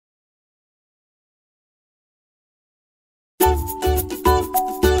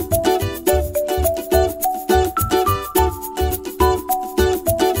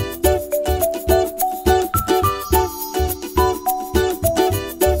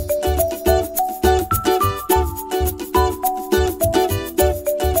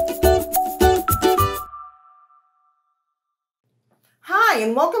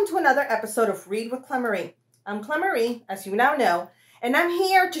another episode of Read with Klem-Marí. I'm Klem-Marí, as you now know, and I'm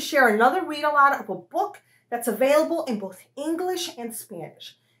here to share another read aloud of a book that's available in both English and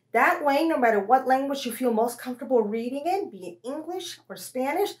Spanish. That way, no matter what language you feel most comfortable reading in, be it English or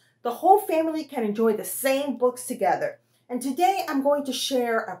Spanish, the whole family can enjoy the same books together. And today I'm going to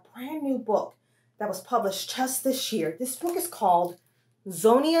share a brand new book that was published just this year. This book is called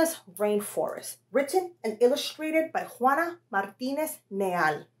Zonia's Rainforest, written and illustrated by Juana Martinez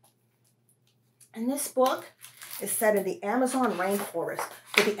Neal. And this book is set in the Amazon rainforest,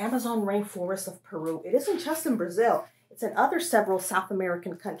 but the Amazon rainforest of Peru. It isn't just in Brazil, it's in several South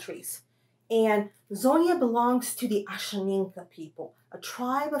American countries. And Zonia belongs to the Ashaninka people, a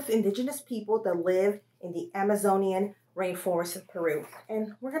tribe of indigenous people that live in the Amazonian rainforest of Peru.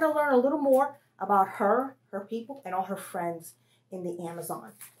 And we're going to learn a little more about her people, and all her friends in the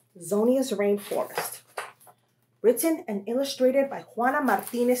Amazon. Zonia's Rainforest, written and illustrated by Juana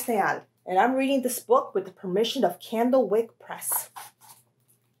Martinez Neal. And I'm reading this book with the permission of Candlewick Press.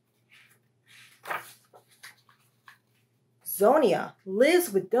 Zonia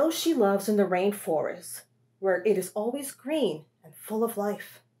lives with those she loves in the rainforest, where it is always green and full of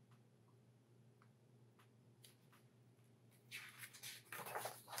life.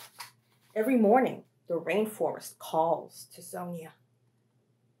 Every morning, the rainforest calls to Zonia.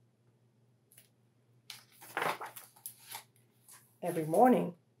 Every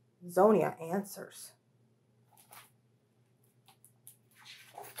morning, Zonia answers.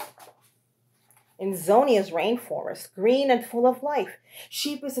 In Zonia's rainforest, green and full of life,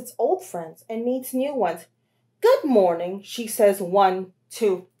 she visits old friends and meets new ones. Good morning, she says 1,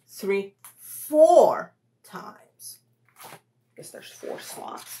 2, 3, 4 times. I guess there's 4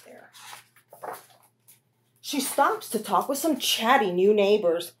 slots there. She stops to talk with some chatty new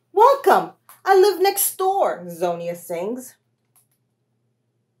neighbors. Welcome! I live next door, Zonia sings.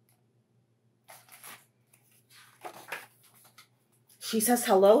 She says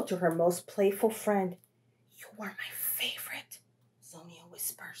hello to her most playful friend. You are my favorite, Zonia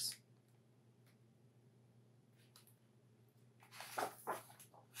whispers.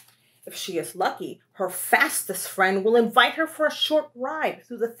 If she is lucky, her fastest friend will invite her for a short ride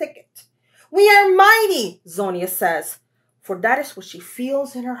through the thicket. We are mighty, Zonia says, for that is what she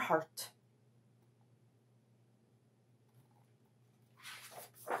feels in her heart.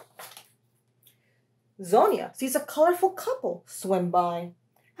 Zonia sees a colorful couple swim by.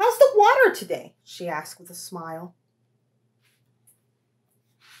 How's the water today? She asks with a smile.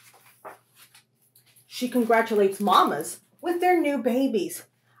 She congratulates mamas with their new babies.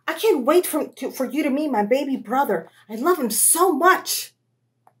 I can't wait for you to meet my baby brother. I love him so much.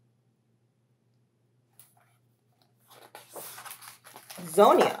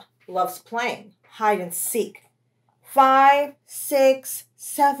 Zonia loves playing hide and seek. 5, 6,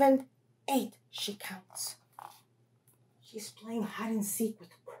 7, 8, she counts. She's playing hide and seek with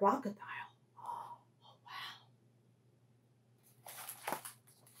a crocodile. Oh,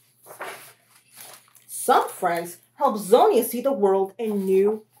 wow. Some friends help Zonia see the world in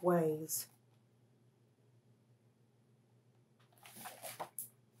new ways.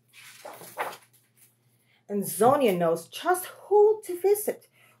 And Zonia knows just who to visit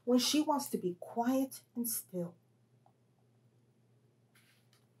when she wants to be quiet and still.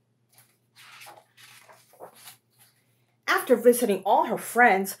 After visiting all her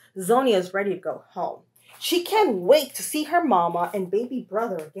friends, Zonia is ready to go home. She can't wait to see her mama and baby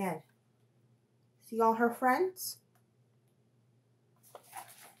brother again. See all her friends?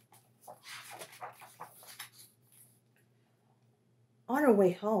 On her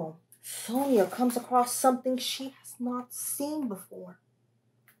way home, Zonia comes across something she has not seen before.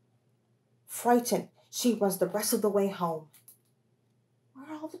 Frightened, she runs the rest of the way home. Where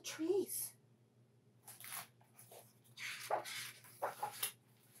are all the trees?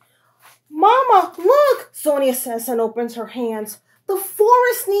 Mama, look, Zonia says and opens her hands. The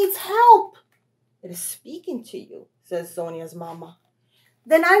forest needs help. It is speaking to you, says Zonia's mama.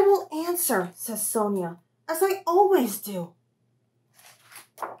 Then I will answer, says Zonia, as I always do.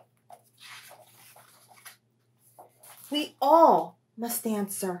 We all must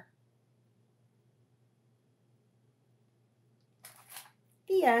answer.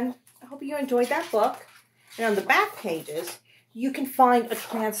 The end. I hope you enjoyed that book. And on the back pages, you can find a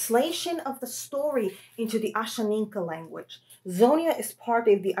translation of the story into the Ashaninka language. Zonia is part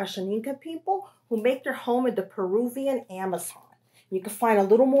of the Ashaninka people who make their home in the Peruvian Amazon. You can find out a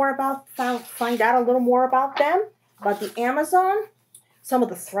little more about them, about the Amazon, some of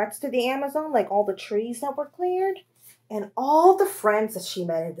the threats to the Amazon, like all the trees that were cleared, and all the friends that she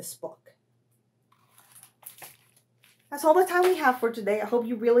met in this book. That's all the time we have for today. I hope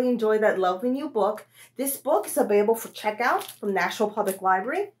you really enjoyed that lovely new book. This book is available for checkout from National Public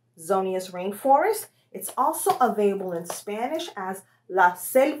Library, Zonia's Rainforest. It's also available in Spanish as La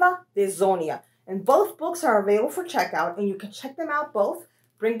Selva de Zonia. And both books are available for checkout, and you can check them out both,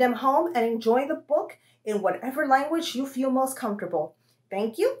 bring them home, and enjoy the book in whatever language you feel most comfortable.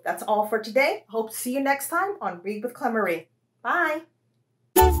 Thank you. That's all for today. Hope to see you next time on Read with Klem-Marí. Bye.